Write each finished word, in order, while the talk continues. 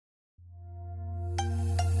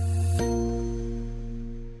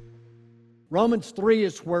Romans 3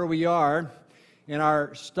 is where we are in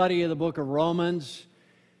our study of the book of Romans.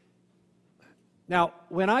 Now,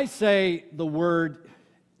 when I say the word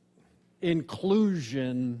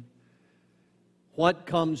inclusion, what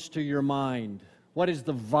comes to your mind? What is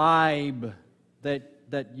the vibe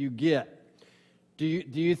that you get? Do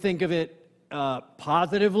you think of it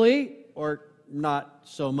positively or not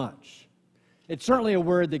so much? It's certainly a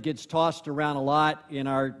word that gets tossed around a lot in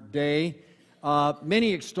our day.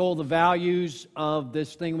 Many extol the values of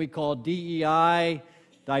this thing we call DEI,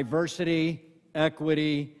 diversity,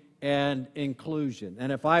 equity, and inclusion.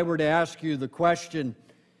 And if I were to ask you the question,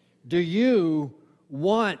 do you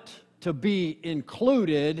want to be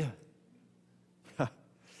included?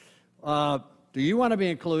 Do you want to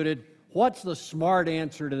be included? What's the smart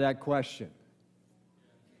answer to that question?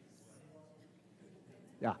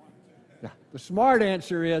 Yeah. The smart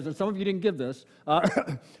answer is, and some of you didn't give this,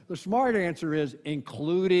 the smart answer is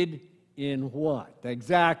included in what?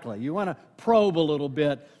 Exactly. You want to probe a little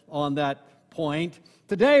bit on that point.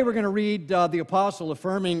 Today we're going to read the apostle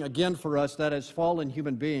affirming again for us that as fallen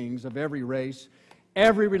human beings of every race,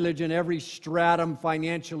 every religion, every stratum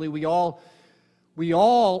financially, we all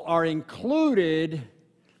are included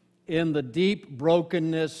in the deep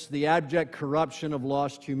brokenness, the abject corruption of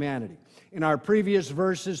lost humanity. In our previous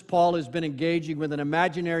verses, Paul has been engaging with an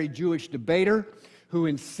imaginary Jewish debater who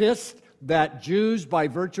insists that Jews, by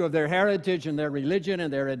virtue of their heritage and their religion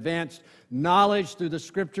and their advanced knowledge through the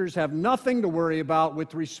Scriptures, have nothing to worry about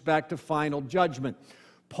with respect to final judgment.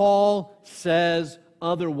 Paul says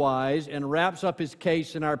otherwise and wraps up his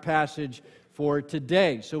case in our passage for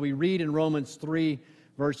today. So we read in Romans 3,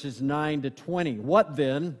 verses 9 to 20. What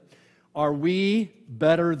then? Are we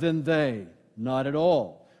better than they? Not at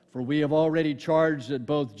all. For we have already charged that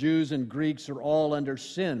both Jews and Greeks are all under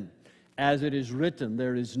sin. As it is written,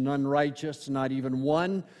 there is none righteous, not even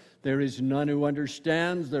one. There is none who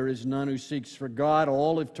understands. There is none who seeks for God.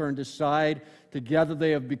 All have turned aside. Together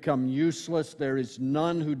they have become useless. There is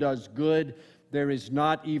none who does good. There is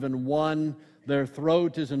not even one. Their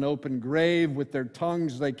throat is an open grave. With their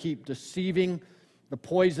tongues they keep deceiving. The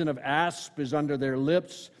poison of asp is under their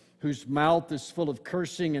lips, whose mouth is full of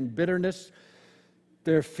cursing and bitterness.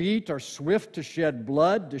 Their feet are swift to shed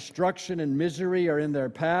blood. Destruction and misery are in their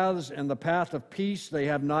paths, and the path of peace they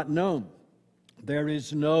have not known. There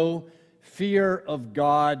is no fear of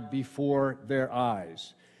God before their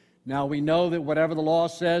eyes. Now we know that whatever the law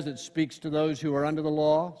says, it speaks to those who are under the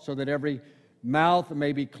law, so that every mouth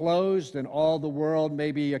may be closed and all the world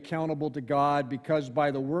may be accountable to God, because by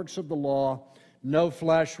the works of the law no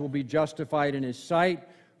flesh will be justified in his sight,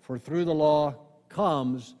 for through the law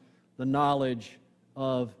comes the knowledge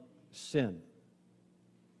of sin.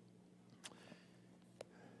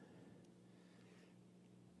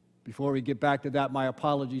 Before we get back to that, my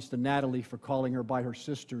apologies to Natalie for calling her by her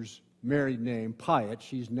sister's married name, Pyatt.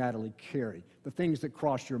 She's Natalie Carey. The things that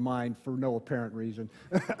cross your mind for no apparent reason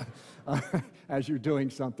as you're doing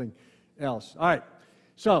something else. All right,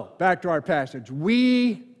 so back to our passage.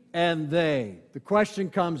 We and they. The question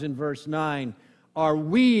comes in verse 9. Are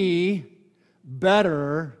we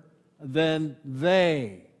better than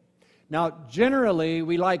they? Now, generally,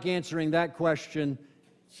 we like answering that question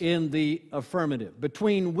in the affirmative.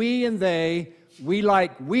 Between we and they, we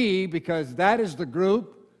like we because that is the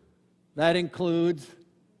group that includes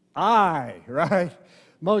I, right?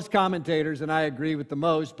 Most commentators, and I agree with the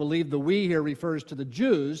most, believe the we here refers to the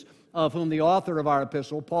Jews, of whom the author of our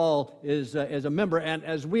epistle, Paul, is a member. And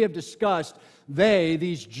as we have discussed,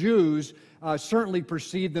 these Jews, certainly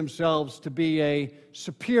perceive themselves to be a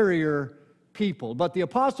superior people. But the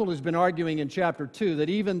apostle has been arguing in chapter 2 that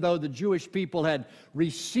even though the Jewish people had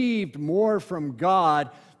received more from God,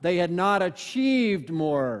 they had not achieved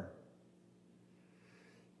more.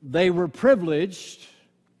 They were privileged,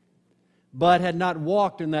 but had not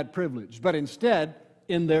walked in that privilege, but instead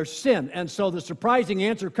in their sin. And so the surprising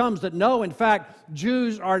answer comes that no, in fact,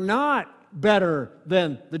 Jews are not better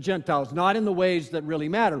than the Gentiles, not in the ways that really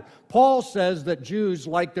matter. Paul says that Jews,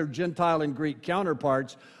 like their Gentile and Greek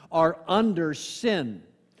counterparts, are under sin.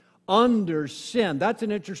 Under sin. That's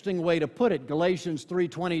an interesting way to put it. Galatians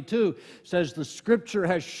 3:22 says the Scripture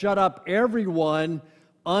has shut up everyone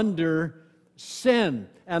under sin.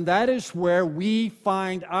 And that is where we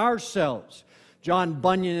find ourselves. John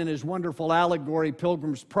Bunyan, in his wonderful allegory,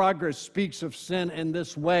 Pilgrim's Progress, speaks of sin in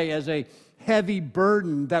this way as a heavy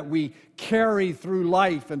burden that we carry through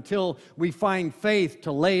life until we find faith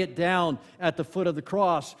to lay it down at the foot of the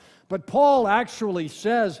cross. But Paul actually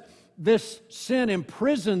says this sin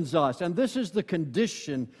imprisons us, and this is the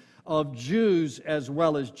condition of Jews as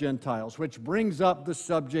well as Gentiles, which brings up the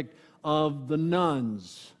subject of the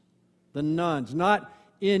nuns. the nuns. Not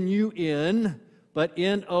N-U-N, but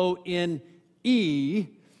N-O-N-E.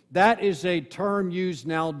 That is a term used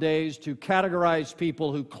nowadays to categorize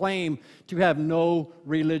people who claim to have no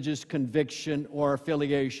religious conviction or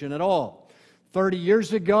affiliation at all. 30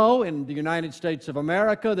 years ago in the United States of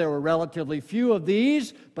America, there were relatively few of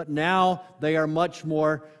these, but now they are much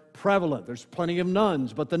more prevalent. There's plenty of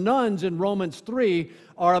nuns, but the nuns in Romans 3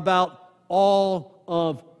 are about all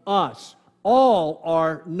of us. All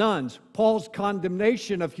are nuns. Paul's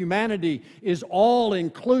condemnation of humanity is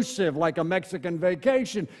all-inclusive, like a Mexican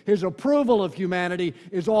vacation. His approval of humanity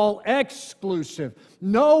is all-exclusive.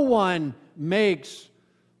 No one makes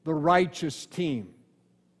the righteous team.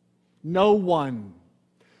 No one.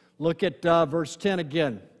 Look at verse 10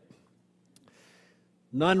 again.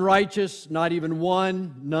 None righteous, not even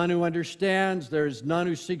one. None who understands. There is none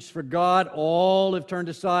who seeks for God. All have turned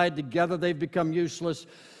aside. Together they've become useless.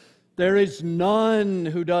 There is none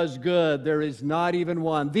who does good. There is not even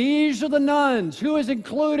one. These are the nuns. Who is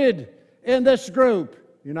included in this group?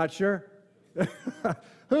 You're not sure?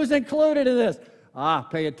 Who's included in this?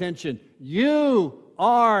 Pay attention. You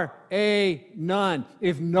are a nun.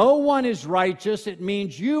 If no one is righteous, it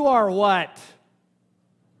means you are what?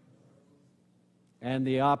 And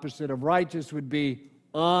the opposite of righteous would be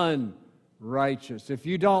unrighteous. If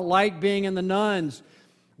you don't like being in the nuns,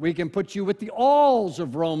 we can put you with the alls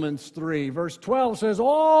of Romans 3. Verse 12 says,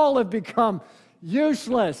 all have become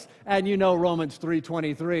useless. And you know Romans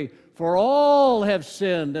 3:23, for all have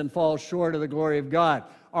sinned and fall short of the glory of God.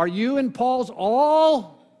 Are you in Paul's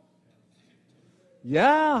all?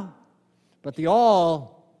 Yeah, but the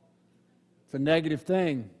all, it's a negative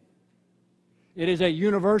thing. It is a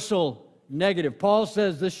universal negative. Paul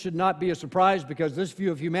says this should not be a surprise because this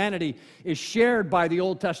view of humanity is shared by the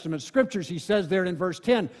Old Testament scriptures. He says there in verse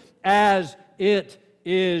 10, as it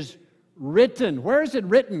is written. Where is it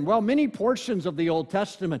written? Well, many portions of the Old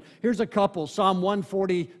Testament. Here's a couple. Psalm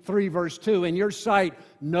 143, verse 2. In your sight,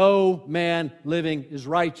 no man living is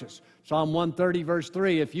righteous. Psalm 130, verse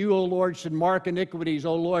 3. If you, O Lord, should mark iniquities,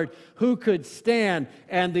 O Lord, who could stand?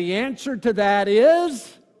 And the answer to that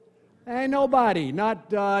is... ain't nobody, not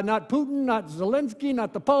Putin, not Zelensky,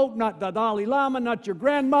 not the Pope, not the Dalai Lama, not your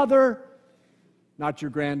grandmother, not your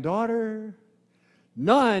granddaughter.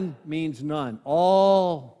 None means none.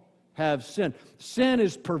 All have sinned. Sin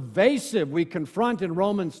is pervasive. We confront in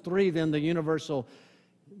Romans 3 then the universal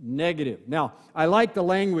negative. Now, I like the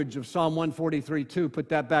language of Psalm 143:2. Put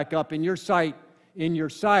that back up. In your sight,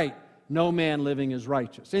 no man living is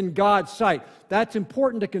righteous. In God's sight. That's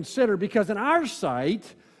important to consider because in our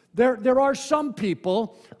sight, there are some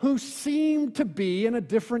people who seem to be in a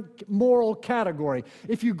different moral category.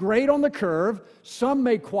 If you grade on the curve, some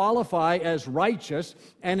may qualify as righteous,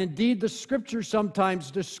 and indeed the Scripture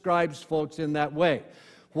sometimes describes folks in that way.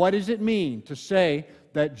 What does it mean to say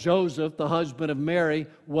that Joseph, the husband of Mary,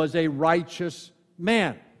 was a righteous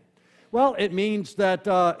man? Well, it means that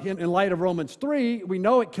in light of Romans 3, we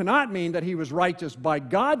know it cannot mean that he was righteous by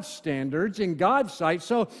God's standards, in God's sight.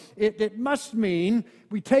 So it must mean,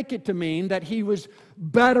 we take it to mean that he was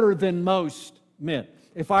better than most men.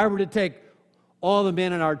 If I were to take all the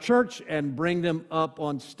men in our church and bring them up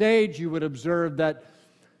on stage, you would observe that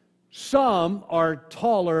some are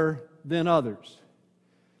taller than others.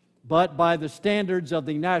 But by the standards of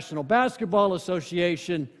the National Basketball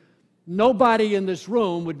Association, nobody in this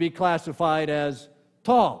room would be classified as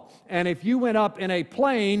tall. And if you went up in a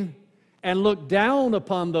plane and looked down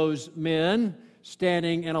upon those men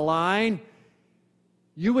standing in a line,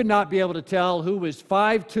 you would not be able to tell who was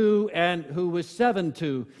 5'2" and who was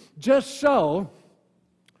 7'2". Just so,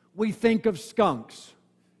 we think of skunks.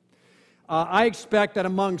 I expect that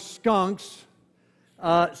among skunks,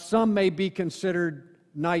 some may be considered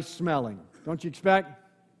nice smelling. Don't you expect?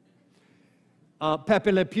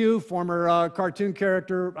 Pepe Le Pew, former cartoon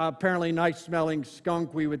character, apparently nice-smelling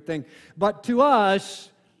skunk, we would think. But to us,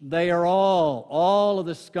 they are all of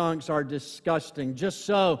the skunks are disgusting. Just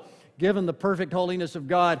so, given the perfect holiness of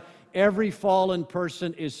God, every fallen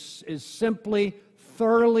person is simply,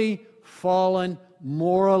 thoroughly fallen,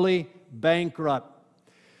 morally bankrupt.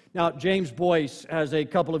 Now, James Boyce has a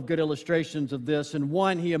couple of good illustrations of this. In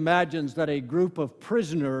one, he imagines that a group of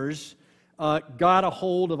prisoners got a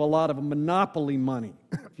hold of a lot of monopoly money,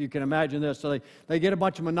 if you can imagine this. So they get a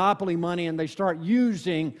bunch of monopoly money and they start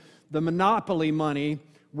using the monopoly money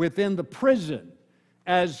within the prison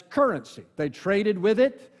as currency. They traded with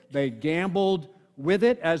it, they gambled with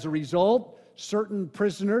it. As a result, certain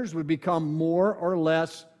prisoners would become more or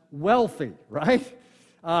less wealthy, right?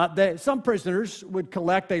 Some prisoners would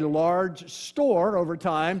collect a large store over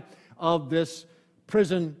time of this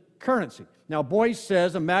prison currency. Now, Boyce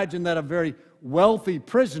says, imagine that a very wealthy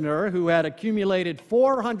prisoner who had accumulated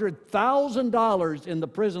 $400,000 in the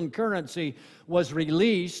prison currency was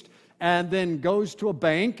released and then goes to a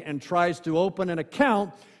bank and tries to open an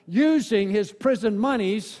account using his prison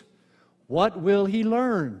monies. What will he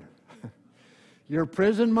learn? Your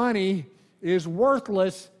prison money is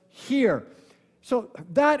worthless here. So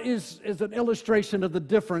that is an illustration of the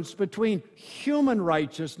difference between human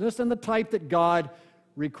righteousness and the type that God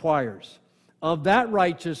requires. Of that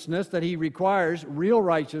righteousness that He requires, real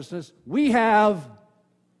righteousness, we have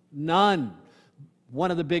none.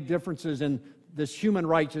 One of the big differences in this human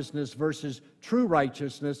righteousness versus true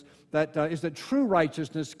righteousness is that true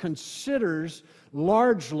righteousness considers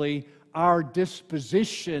largely our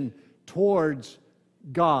disposition towards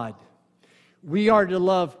God. We are to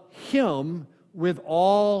love Him with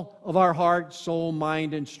all of our heart, soul,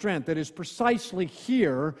 mind, and strength. That is precisely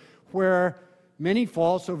here where many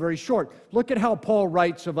fall so very short. Look at how Paul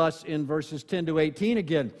writes of us in verses 10 to 18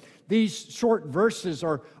 again. These short verses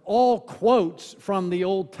are all quotes from the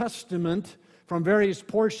Old Testament, from various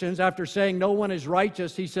portions. After saying no one is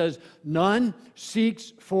righteous, he says, none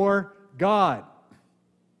seeks for God.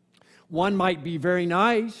 One might be very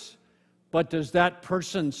nice, but does that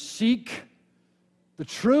person seek the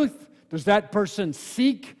truth? Does that person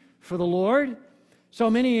seek for the Lord? So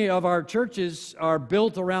many of our churches are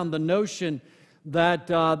built around the notion that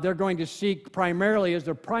they're going to seek primarily, as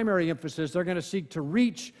their primary emphasis, they're going to seek to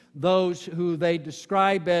reach those who they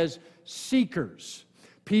describe as seekers,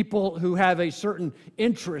 people who have a certain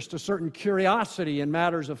interest, a certain curiosity in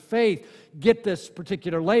matters of faith, get this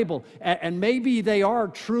particular label. And maybe they are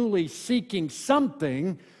truly seeking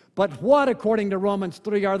something, but what, according to Romans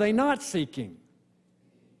 3, are they not seeking?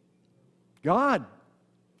 God.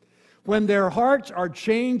 When their hearts are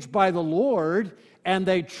changed by the Lord and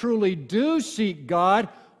they truly do seek God,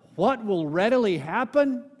 what will readily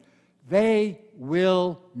happen? They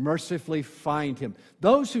will mercifully find Him.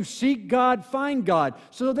 Those who seek God find God.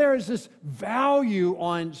 So there is this value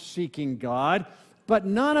on seeking God, but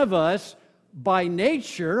none of us by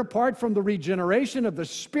nature, apart from the regeneration of the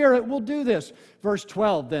Spirit, will do this. Verse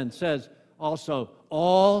 12 then says also,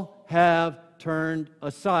 all have turned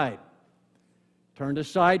aside. Turned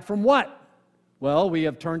aside from what? Well, we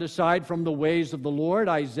have turned aside from the ways of the Lord.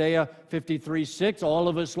 Isaiah 53:6, all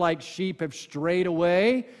of us like sheep have strayed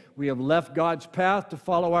away. We have left God's path to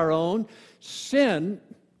follow our own. Sin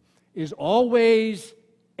is always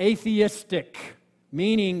atheistic,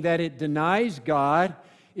 meaning that it denies God,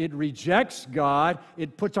 it rejects God,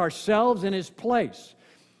 it puts ourselves in His place.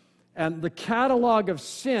 And the catalog of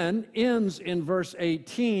sin ends in verse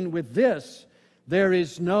 18 with this: there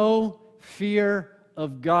is no fear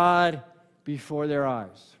of God before their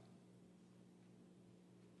eyes.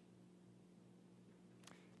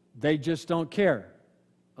 They just don't care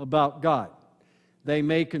about God. They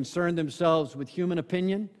may concern themselves with human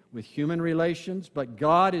opinion, with human relations, but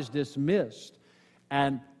God is dismissed.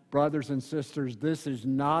 And brothers and sisters, this is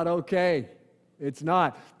not okay. It's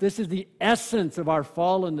not. This is the essence of our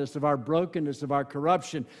fallenness, of our brokenness, of our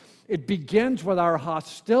corruption. It begins with our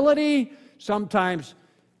hostility, sometimes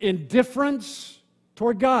indifference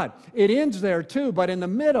toward God. It ends there too, but in the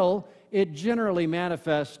middle, it generally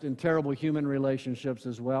manifests in terrible human relationships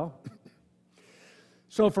as well.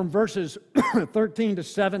 So from verses 13 to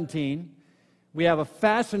 17, we have a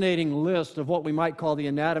fascinating list of what we might call the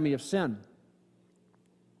anatomy of sin.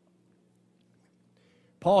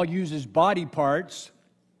 Paul uses body parts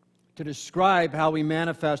to describe how we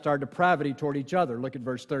manifest our depravity toward each other. Look at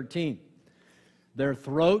verse 13. Their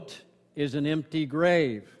throat is an empty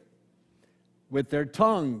grave. With their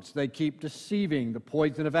tongues they keep deceiving. The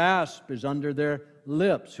poison of asp is under their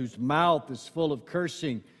lips, whose mouth is full of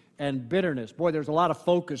cursing and bitterness. Boy, there's a lot of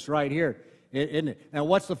focus right here, isn't it? Now,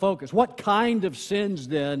 what's the focus? What kind of sins,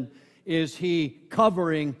 then, is he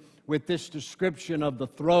covering with this description of the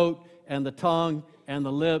throat and the tongue and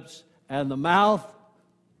the lips and the mouth?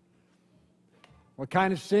 What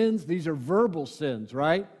kind of sins? These are verbal sins,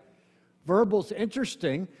 right? Verbal's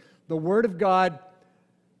interesting. The Word of God,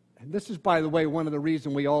 and this is, by the way, one of the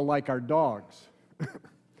reasons we all like our dogs.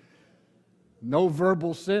 No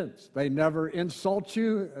verbal sins. They never insult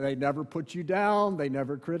you. They never put you down. They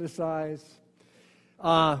never criticize.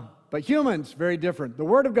 But humans, very different. The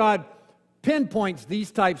Word of God pinpoints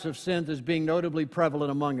these types of sins as being notably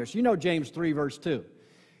prevalent among us. You know James 3, verse 2.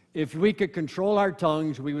 If we could control our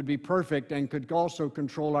tongues, we would be perfect and could also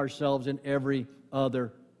control ourselves in every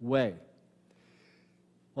other way.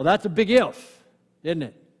 Well, that's a big if, isn't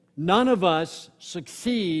it? None of us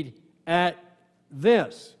succeed at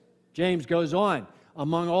this. James goes on,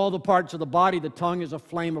 Among all the parts of the body, the tongue is a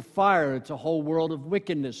flame of fire. It's a whole world of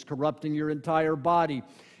wickedness, corrupting your entire body.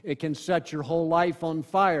 It can set your whole life on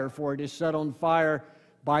fire, for it is set on fire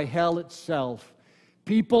by hell itself.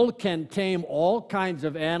 People can tame all kinds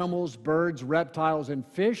of animals, birds, reptiles, and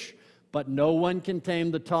fish, but no one can tame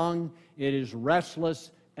the tongue. It is restless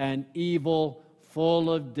and evil,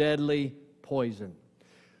 full of deadly poison.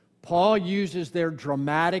 Paul uses their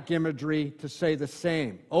dramatic imagery to say the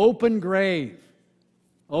same. Open grave.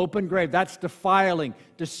 Open grave. That's defiling,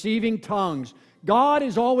 deceiving tongues. God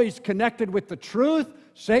is always connected with the truth.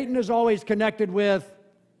 Satan is always connected with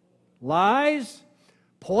lies.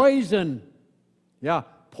 Poison. Yeah,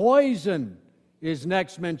 poison is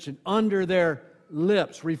next mentioned. Under their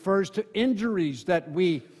lips refers to injuries that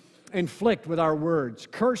we inflict with our words.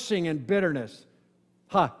 Cursing and bitterness.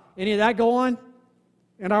 Any of that go on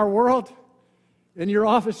in our world? In your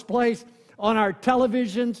office place? On our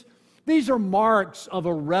televisions? These are marks of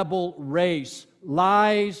a rebel race.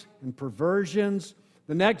 Lies and perversions.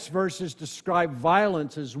 The next verses describe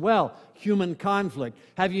violence as well. Human conflict.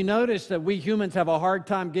 Have you noticed that we humans have a hard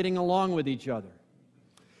time getting along with each other?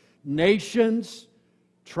 Nations,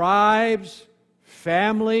 tribes,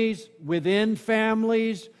 families, within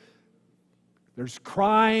families. There's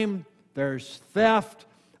crime, there's theft.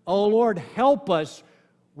 Oh Lord, help us.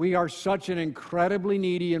 We are such an incredibly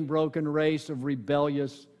needy and broken race of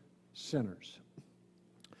rebellious sinners.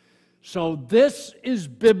 So this is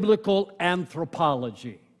biblical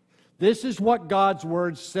anthropology. This is what God's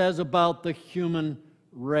Word says about the human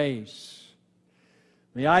race.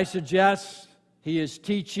 May I suggest he is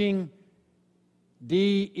teaching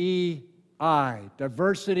DEI,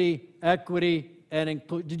 diversity, equity, and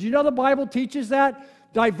inclusion. Did you know the Bible teaches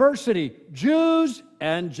that? Diversity, Jews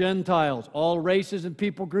and Gentiles. All races and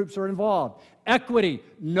people groups are involved. Equity,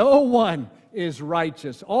 no one is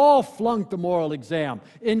righteous. All flunked the moral exam.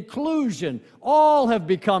 Inclusion, all have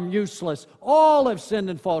become useless. All have sinned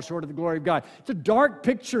and fall short of the glory of God. It's a dark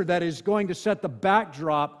picture that is going to set the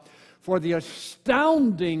backdrop for the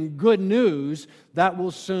astounding good news that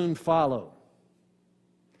will soon follow.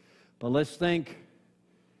 But let's think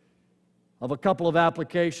of a couple of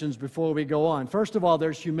applications before we go on. First of all,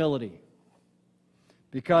 there's humility.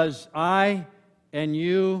 Because I and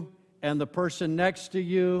you and the person next to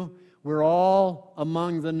you, we're all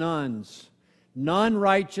among the nones. None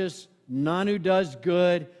righteous, none who does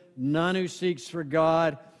good, none who seeks for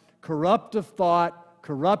God. Corrupt of thought,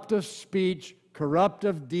 corrupt of speech, corrupt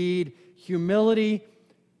of deed. Humility.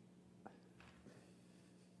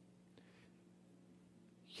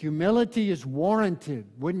 Humility is warranted,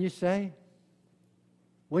 wouldn't you say?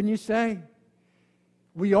 Wouldn't you say?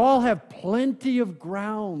 We all have plenty of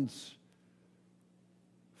grounds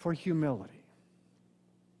for humility.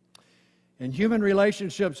 In human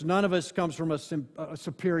relationships, none of us comes from a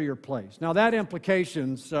superior place. Now, the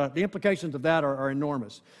implications of that are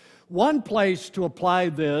enormous. One place to apply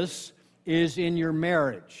this is in your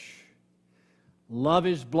marriage. Love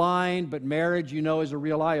is blind, but marriage, you know, is a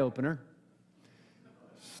real eye-opener.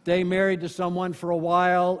 Stay married to someone for a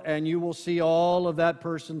while, and you will see all of that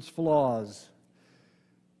person's flaws.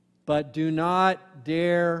 But do not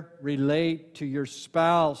dare relate to your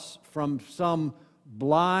spouse from some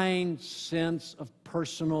blind sense of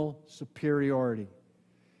personal superiority.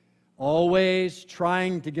 Always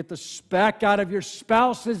trying to get the speck out of your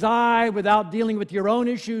spouse's eye without dealing with your own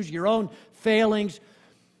issues, your own failings.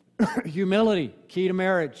 Humility, key to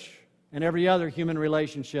marriage and every other human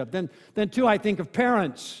relationship. Then too, I think of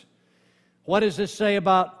parents. What does this say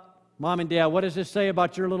about mom and dad? What does this say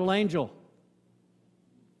about your little angel?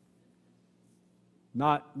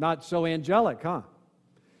 Not so angelic, huh?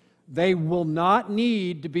 They will not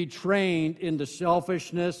need to be trained into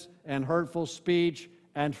selfishness and hurtful speech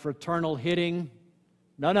and fraternal hitting.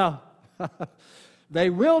 No. They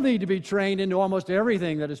will need to be trained into almost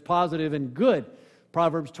everything that is positive and good.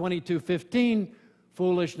 Proverbs 22:15,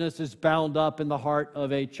 foolishness is bound up in the heart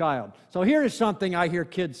of a child. So here is something I hear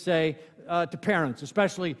kids say to parents,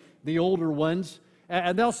 especially the older ones.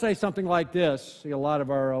 And they'll say something like this. See a lot of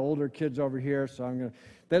our older kids over here, so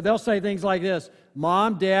they'll say things like this.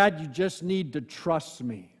 Mom, Dad, you just need to trust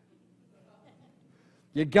me.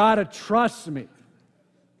 You got to trust me.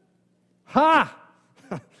 Ha!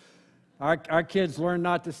 Our kids learned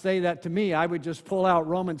not to say that to me. I would just pull out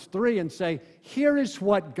Romans 3 and say, here is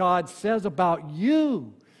what God says about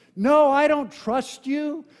you. No, I don't trust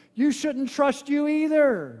you. You shouldn't trust you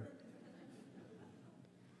either.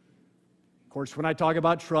 Of course, when I talk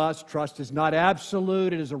about trust is not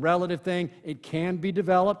absolute. It is a relative thing. It can be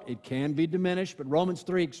developed. It can be diminished. But Romans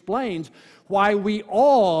 3 explains why we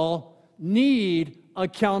all need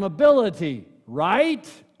accountability. right?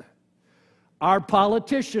 Our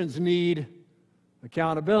politicians need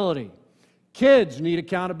accountability. Kids need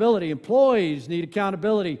accountability. Employees need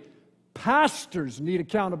accountability. Pastors need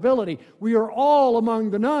accountability. We are all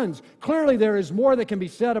among the nuns. Clearly, there is more that can be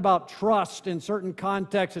said about trust in certain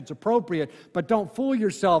contexts. It's appropriate, but don't fool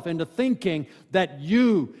yourself into thinking that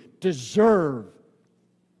you deserve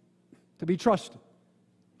to be trusted.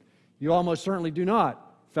 You almost certainly do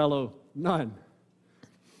not, fellow nun.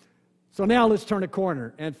 So now let's turn a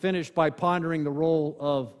corner and finish by pondering the role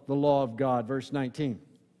of the law of God. Verse 19.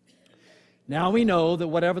 Now we know that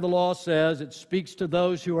whatever the law says, it speaks to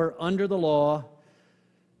those who are under the law,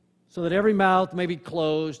 so that every mouth may be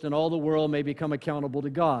closed and all the world may become accountable to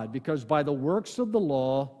God. Because by the works of the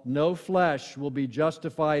law, no flesh will be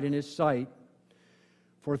justified in His sight,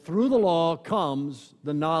 for through the law comes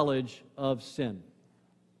the knowledge of sin.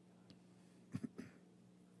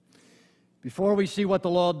 Before we see what the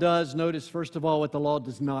law does, notice first of all what the law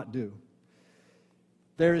does not do.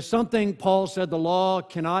 There is something Paul said the law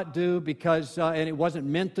cannot do because, and it wasn't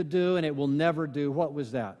meant to do, and it will never do. What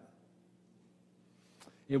was that?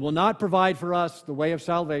 It will not provide for us the way of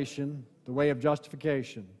salvation, the way of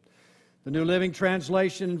justification. The New Living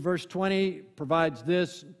Translation, verse 20, provides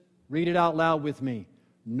this. Read it out loud with me.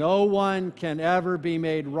 No one can ever be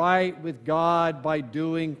made right with God by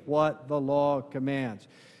doing what the law commands.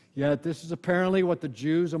 Yet this is apparently what the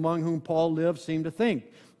Jews among whom Paul lived seem to think.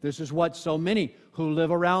 This is what so many who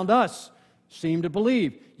live around us seem to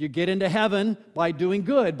believe. You get into heaven by doing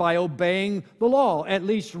good, by obeying the law, at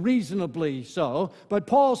least reasonably so. But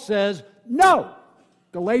Paul says, no.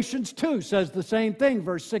 Galatians 2 says the same thing,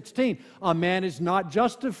 verse 16. A man is not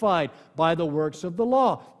justified by the works of the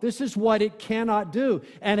law. This is what it cannot do.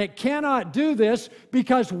 And it cannot do this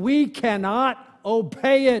because we cannot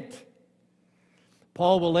obey it.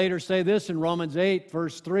 Paul will later say this in Romans 8,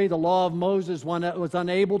 verse 3, the law of Moses was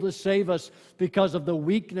unable to save us because of the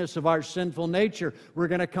weakness of our sinful nature. We're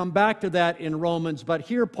going to come back to that in Romans, but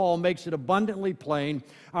here Paul makes it abundantly plain.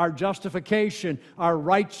 Our justification, our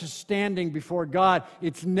righteous standing before God,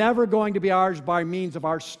 it's never going to be ours by means of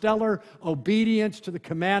our stellar obedience to the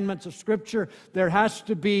commandments of Scripture. There has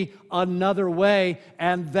to be another way,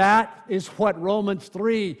 and that is what Romans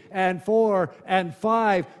 3 and 4 and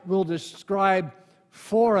 5 will describe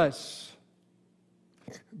for us.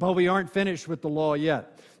 But we aren't finished with the law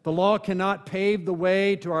yet. The law cannot pave the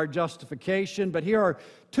way to our justification, but here are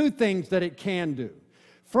two things that it can do.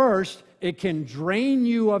 First, it can drain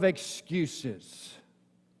you of excuses.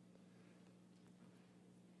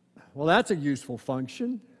 Well, that's a useful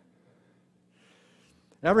function.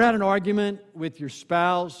 Ever had an argument with your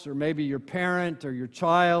spouse or maybe your parent or your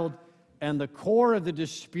child, and the core of the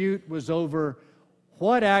dispute was over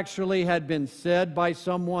what actually had been said by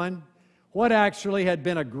someone, what actually had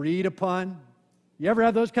been agreed upon? You ever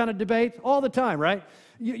have those kind of debates? All the time, right?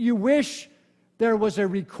 You wish there was a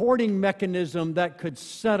recording mechanism that could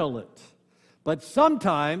settle it. But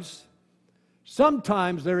sometimes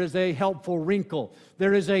there is a helpful wrinkle.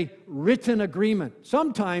 There is a written agreement.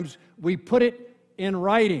 Sometimes we put it in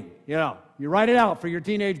writing. You write it out for your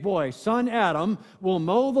teenage boy. Son Adam will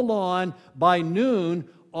mow the lawn by noon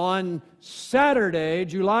on Saturday,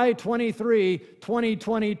 July 23,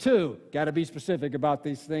 2022. Got to be specific about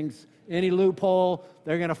these things. Any loophole,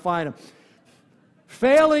 they're going to find them.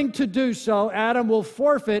 Failing to do so, Adam will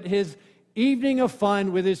forfeit his evening of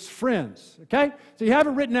fun with his friends. Okay? So you have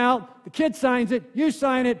it written out. The kid signs it. You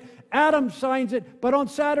sign it. Adam signs it. But on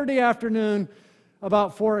Saturday afternoon,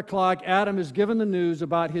 about 4 o'clock, Adam is given the news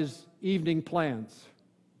about his evening plans.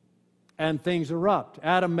 And things erupt.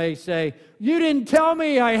 Adam may say, you didn't tell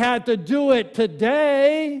me I had to do it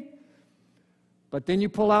today. But then you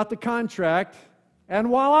pull out the contract, and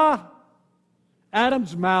voila,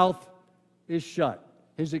 Adam's mouth is shut.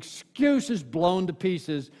 His excuse is blown to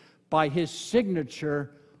pieces by his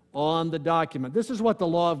signature on the document. This is what the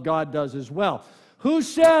law of God does as well. Who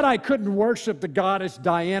said I couldn't worship the goddess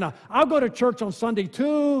Diana? I'll go to church on Sunday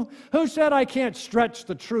too. Who said I can't stretch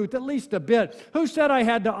the truth at least a bit? Who said I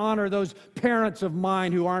had to honor those parents of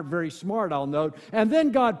mine who aren't very smart, I'll note? And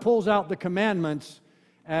then God pulls out the commandments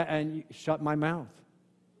and shut my mouth.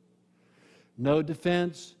 No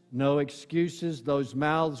defense, no excuses. Those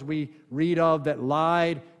mouths we read of that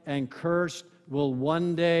lied and cursed will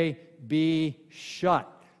one day be shut.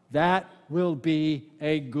 That will be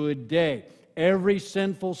a good day. Every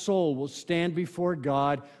sinful soul will stand before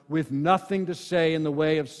God with nothing to say in the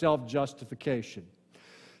way of self-justification.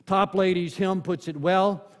 Toplady's hymn puts it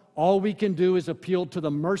well. all we can do is appeal to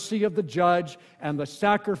the mercy of the judge and the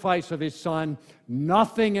sacrifice of his Son.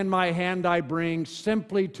 Nothing in my hand I bring,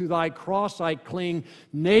 simply to thy cross I cling.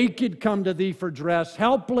 Naked come to thee for dress,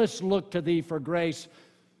 helpless look to thee for grace.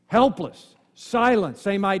 Helpless, silent,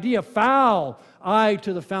 same idea. Foul, I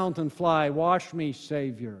to the fountain fly. Wash me,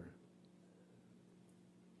 Savior,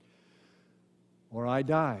 or I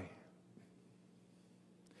die.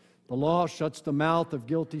 The law shuts the mouth of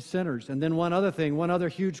guilty sinners. And then one other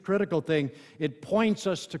huge critical thing, it points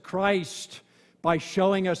us to Christ by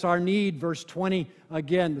showing us our need. Verse 20,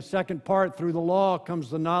 again, the second part, through the law comes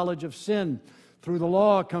the knowledge of sin. Through the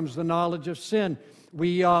law comes the knowledge of sin.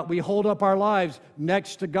 We hold up our lives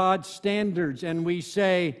next to God's standards and we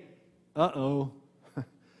say, uh-oh,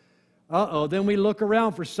 uh-oh. Then we look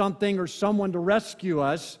around for something or someone to rescue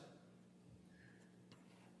us.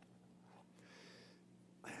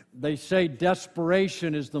 They say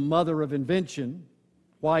desperation is the mother of invention.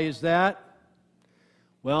 Why is that?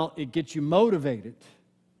 Well, it gets you motivated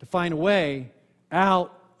to find a way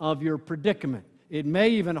out of your predicament. It may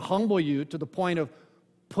even humble you to the point of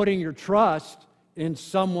putting your trust in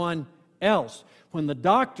someone else. When the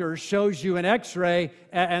doctor shows you an x-ray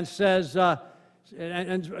and says,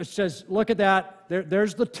 look at that,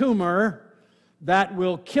 there's the tumor that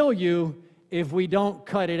will kill you if we don't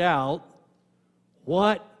cut it out,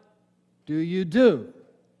 what do?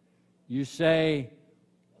 You say,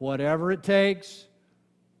 whatever it takes,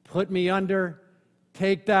 put me under,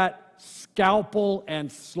 take that scalpel and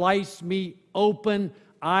slice me open.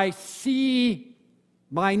 I see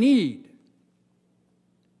my need.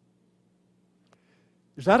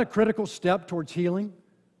 Is that a critical step towards healing?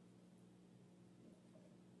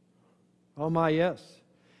 Oh my, yes.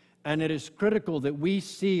 And it is critical that we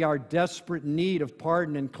see our desperate need of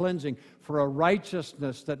pardon and cleansing for a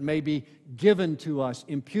righteousness that may be given to us,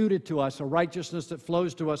 imputed to us, a righteousness that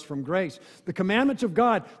flows to us from grace. The commandments of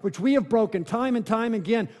God, which we have broken time and time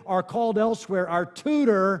again, are called elsewhere our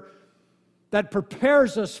tutor that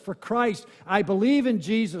prepares us for Christ. I believe in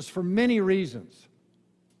Jesus for many reasons.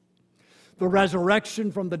 The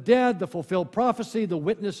resurrection from the dead, the fulfilled prophecy, the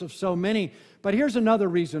witness of so many. But here's another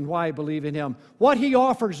reason why I believe in Him. What He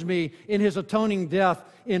offers me in His atoning death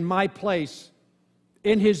in my place,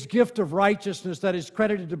 in His gift of righteousness that is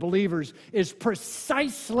credited to believers, is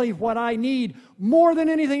precisely what I need more than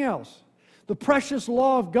anything else. The precious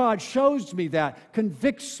law of God shows me that,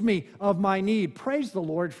 convicts me of my need. Praise the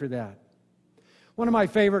Lord for that. One of my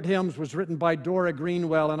favorite hymns was written by Dora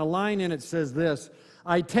Greenwell, and a line in it says this: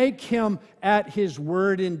 I take Him at His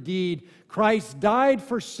word indeed. Christ died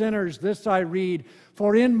for sinners, this I read.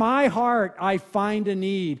 For in my heart I find a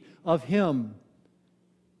need of Him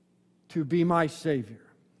to be my Savior.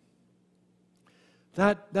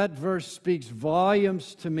 That verse speaks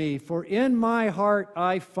volumes to me. For in my heart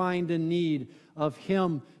I find a need of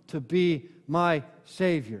Him to be my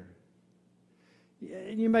Savior.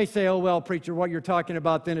 You may say, oh, well, preacher, what you're talking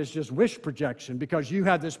about then is just wish projection because you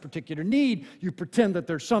have this particular need. You pretend that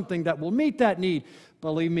there's something that will meet that need.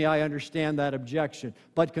 Believe me, I understand that objection.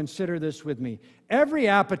 But consider this with me. Every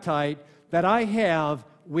appetite that I have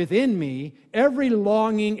within me, every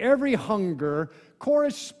longing, every hunger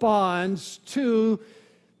corresponds to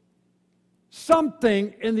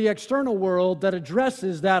something in the external world that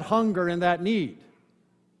addresses that hunger and that need.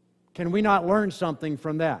 Can we not learn something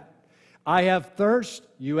from that? I have thirst,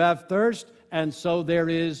 you have thirst, and so there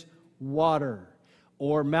is water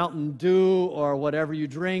or Mountain Dew or whatever you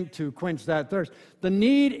drink to quench that thirst. The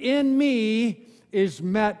need in me is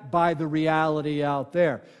met by the reality out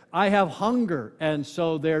there. I have hunger, and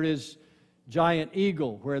so there is Giant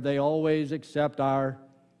Eagle, where they always accept our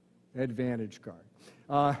Advantage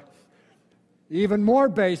card. Even more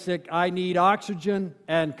basic, I need oxygen,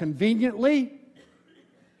 and conveniently,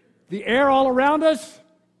 the air all around us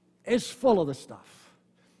is full of the stuff.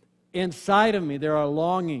 Inside of me, there are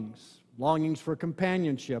longings for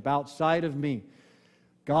companionship. Outside of me,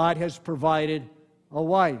 God has provided a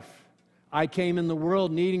wife. I came in the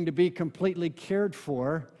world needing to be completely cared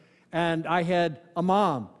for, and I had a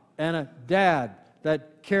mom and a dad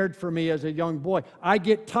that cared for me as a young boy. I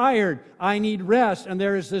get tired, I need rest, and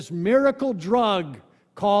there is this miracle drug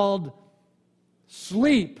called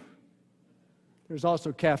sleep. There's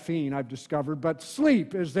also caffeine, I've discovered, but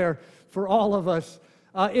sleep is there for all of us.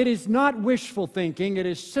 It is not wishful thinking. It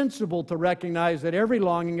is sensible to recognize that every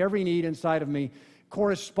longing, every need inside of me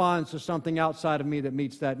corresponds to something outside of me that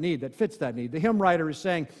meets that need, that fits that need. The hymn writer is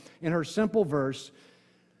saying in her simple verse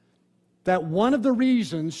that one of the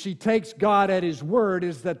reasons she takes God at His word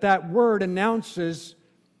is that that word announces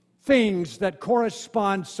things that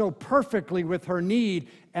correspond so perfectly with her need,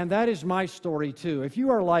 and that is my story too. If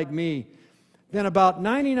you are like me, then about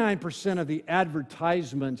 99% of the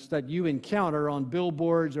advertisements that you encounter on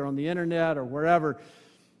billboards or on the internet or wherever,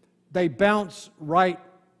 they bounce right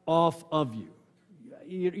off of you.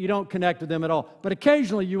 You don't connect to them at all. But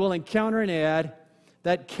occasionally you will encounter an ad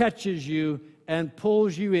that catches you and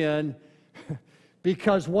pulls you in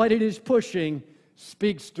because what it is pushing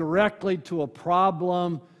speaks directly to a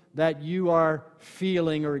problem that you are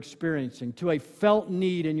feeling or experiencing, to a felt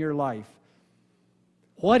need in your life.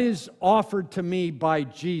 What is offered to me by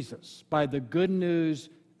Jesus, by the good news,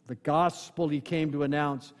 the gospel He came to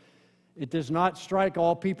announce, it does not strike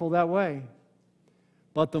all people that way.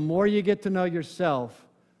 But the more you get to know yourself,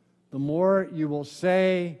 the more you will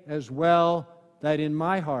say as well that in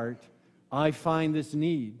my heart, I find this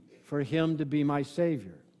need for Him to be my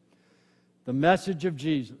Savior. The message of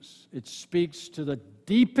Jesus, it speaks to the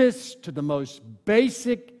deepest, to the most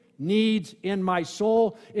basic needs in my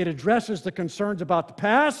soul. It addresses the concerns about the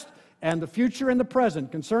past and the future and the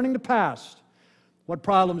present. Concerning the past, what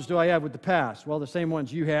problems do I have with the past? Well, the same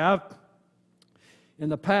ones you have. In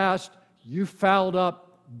the past, you fouled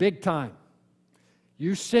up big time.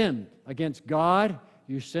 You sinned against God.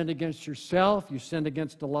 You sinned against yourself. You sinned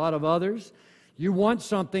against a lot of others. You want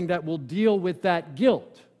something that will deal with that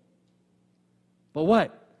guilt. But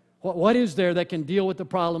what? What is there that can deal with the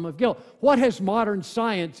problem of guilt? What has modern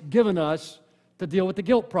science given us to deal with the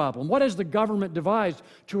guilt problem? What has the government devised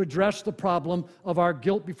to address the problem of our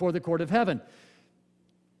guilt before the court of heaven?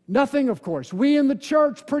 Nothing, of course. We in the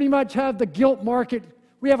church pretty much have the guilt market.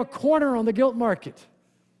 We have a corner on the guilt market.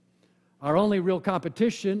 Our only real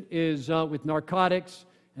competition is with narcotics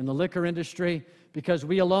and the liquor industry, because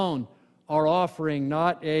we alone are offering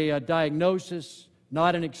not a diagnosis,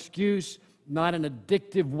 not an excuse, not an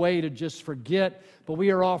addictive way to just forget, but we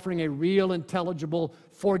are offering a real, intelligible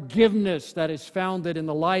forgiveness that is founded in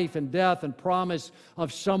the life and death and promise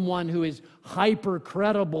of someone who is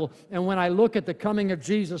hyper-credible. And when I look at the coming of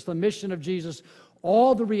Jesus, the mission of Jesus,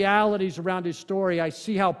 all the realities around His story, I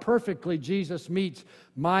see how perfectly Jesus meets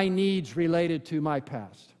my needs related to my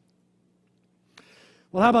past.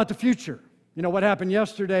 Well, how about the future? You know, what happened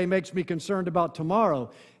yesterday makes me concerned about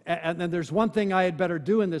tomorrow. And then there's one thing I had better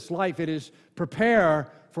do in this life. It is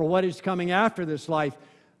prepare for what is coming after this life.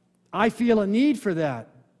 I feel a need for that,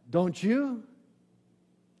 don't you?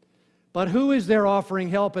 But who is there offering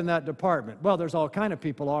help in that department? Well, there's all kind of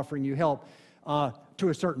people offering you help to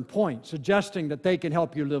a certain point, suggesting that they can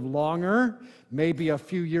help you live longer, maybe a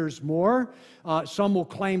few years more. Some will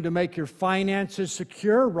claim to make your finances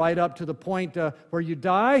secure right up to the point where you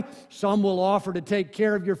die. Some will offer to take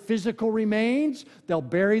care of your physical remains. They'll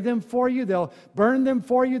bury them for you. They'll burn them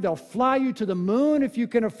for you. They'll fly you to the moon if you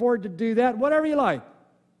can afford to do that, whatever you like.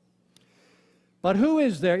 But who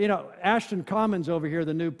is there? You know, Ashton Commons over here,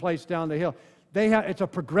 the new place down the hill, it's a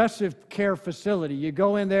progressive care facility. You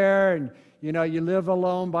go in there and you know, you live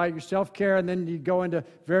alone by yourself care, and then you go into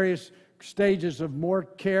various stages of more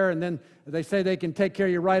care, and then they say they can take care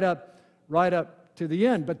of you right up to the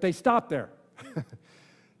end, but they stop there.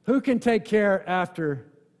 Who can take care after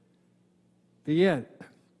the end?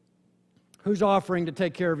 Who's offering to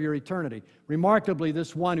take care of your eternity? Remarkably,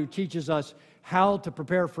 this one who teaches us how to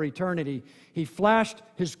prepare for eternity, he flashed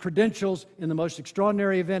his credentials in the most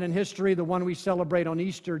extraordinary event in history, the one we celebrate on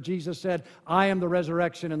Easter. Jesus said, I am the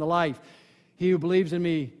resurrection and the life. He who believes in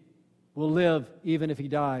me will live even if he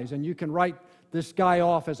dies. And you can write this guy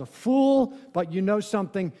off as a fool, but you know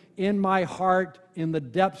something, in my heart, in the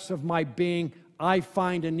depths of my being, I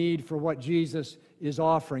find a need for what Jesus is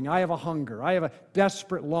offering. I have a hunger. I have a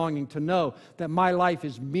desperate longing to know that my life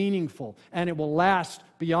is meaningful and it will last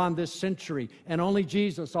beyond this century. And only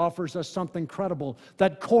Jesus offers us something credible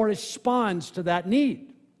that corresponds to that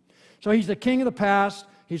need. So He's the King of the past.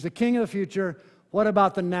 He's the King of the future. What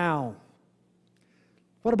about the now?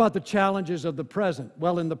 What about the challenges of the present?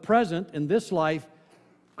 Well, in the present, in this life,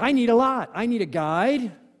 I need a lot. I need a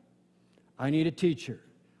guide. I need a teacher.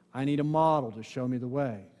 I need a model to show me the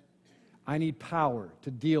way. I need power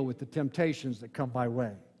to deal with the temptations that come my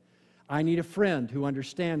way. I need a friend who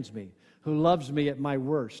understands me, who loves me at my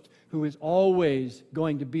worst, who is always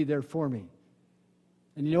going to be there for me.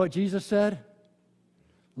 And you know what Jesus said?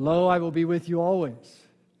 Lo, I will be with you always,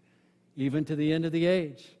 even to the end of the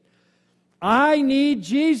age. I need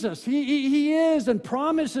Jesus. He is and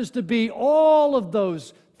promises to be all of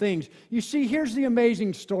those things. You see, here's the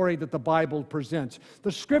amazing story that the Bible presents.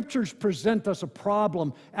 The Scriptures present us a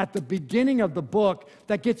problem at the beginning of the book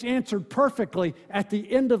that gets answered perfectly at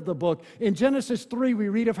the end of the book. In Genesis 3, we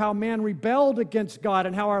read of how man rebelled against God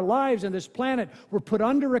and how our lives and this planet were put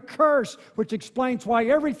under a curse, which explains why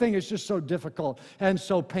everything is just so difficult and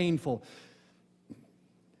so painful.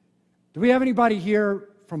 Do we have anybody here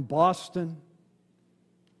from Boston?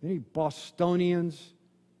 Any Bostonians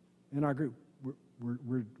in our group?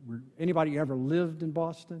 Anybody ever lived in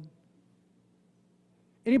Boston?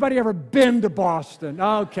 Anybody ever been to Boston?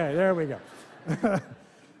 Okay, there we go.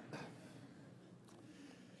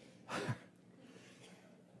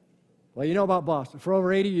 Well, you know about Boston. For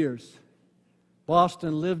over 80 years,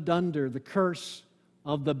 Boston lived under the curse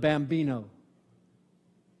of the Bambino.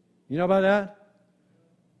 You know about that?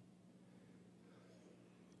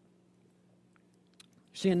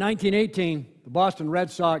 See, in 1918, the Boston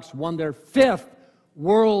Red Sox won their 5th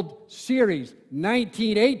World Series.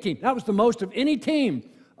 1918. That was the most of any team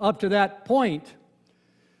up to that point.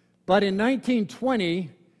 But in 1920,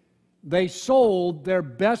 they sold their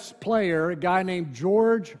best player, a guy named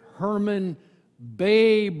George Herman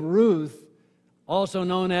Babe Ruth, also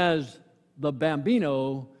known as the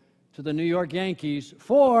Bambino, to the New York Yankees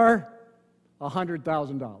for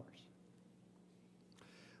 $100,000.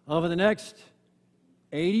 Over the next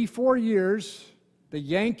 84 years, the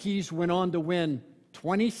Yankees went on to win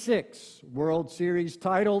 26 World Series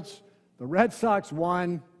titles. The Red Sox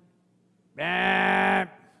won. The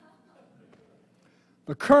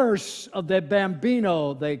curse of the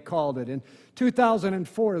Bambino, they called it. In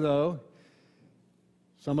 2004, though,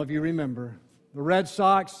 some of you remember, the Red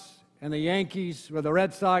Sox and the Yankees, where the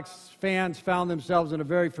Red Sox fans found themselves in a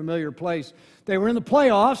very familiar place. They were in the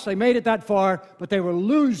playoffs. They made it that far, but they were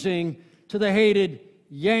losing to the hated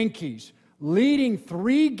Yankees. Leading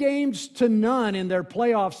 3-0 in their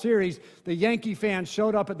playoff series, the Yankee fans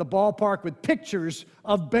showed up at the ballpark with pictures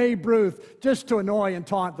of Babe Ruth just to annoy and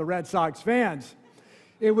taunt the Red Sox fans.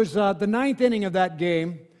 It was the 9th inning of that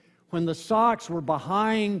game when the Sox were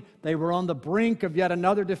behind. They were on the brink of yet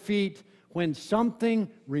another defeat when something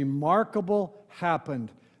remarkable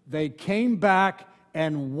happened. They came back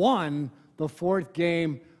and won the 4th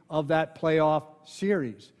game of that playoff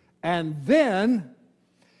series. And then,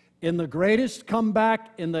 in the greatest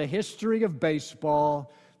comeback in the history of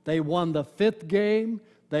baseball, they won the 5th game,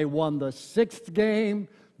 they won the 6th game,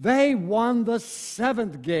 they won the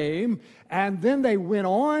 7th game, and then they went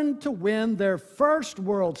on to win their first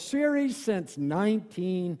World Series since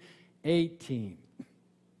 1918.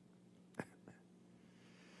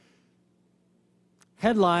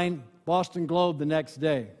 Headline, Boston Globe the next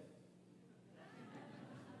day.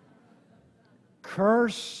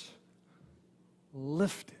 Curse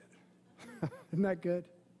lifted. Isn't that good?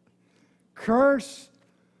 Curse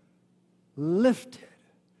lifted.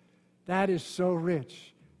 That is so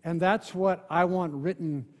rich. And that's what I want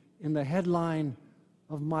written in the headline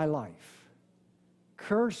of my life.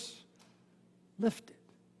 Curse lifted.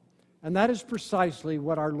 And that is precisely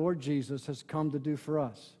what our Lord Jesus has come to do for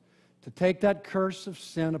us. To take that curse of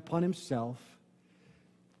sin upon himself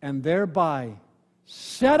and thereby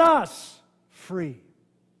set us free.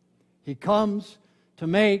 He comes to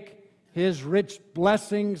make his rich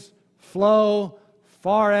blessings flow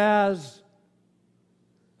far as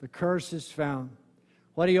the curse is found.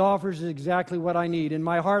 What he offers is exactly what I need. In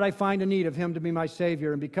my heart, I find a need of him to be my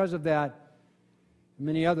Savior, and because of that, and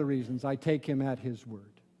many other reasons, I take him at his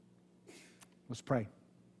word. Let's pray.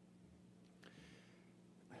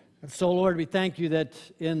 And so, Lord, we thank you that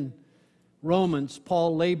in Romans,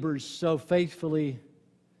 Paul labors so faithfully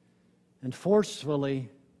and forcefully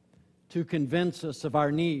to convince us of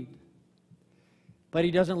our need. But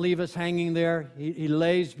he doesn't leave us hanging there. He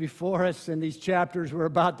lays before us in these chapters we're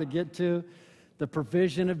about to get to the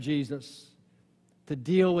provision of Jesus to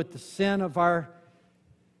deal with the sin of our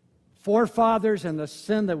forefathers and the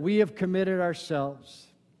sin that we have committed ourselves,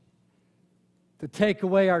 to take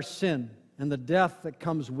away our sin and the death that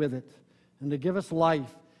comes with it, and to give us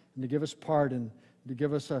life, and to give us pardon, and to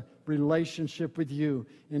give us a relationship with you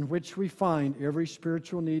in which we find every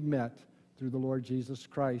spiritual need met through the Lord Jesus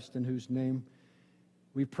Christ, in whose name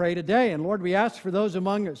we pray today. And Lord, we ask for those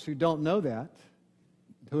among us who don't know that,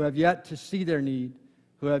 who have yet to see their need,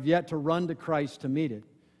 who have yet to run to Christ to meet it.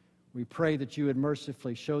 We pray that you would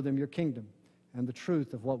mercifully show them your kingdom and the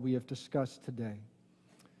truth of what we have discussed today.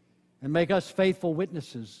 And make us faithful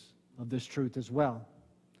witnesses of this truth as well.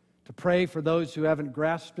 To pray for those who haven't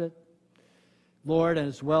grasped it, Lord, and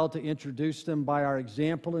as well to introduce them by our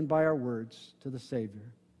example and by our words to the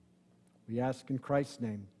Savior. We ask in Christ's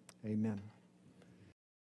name, amen.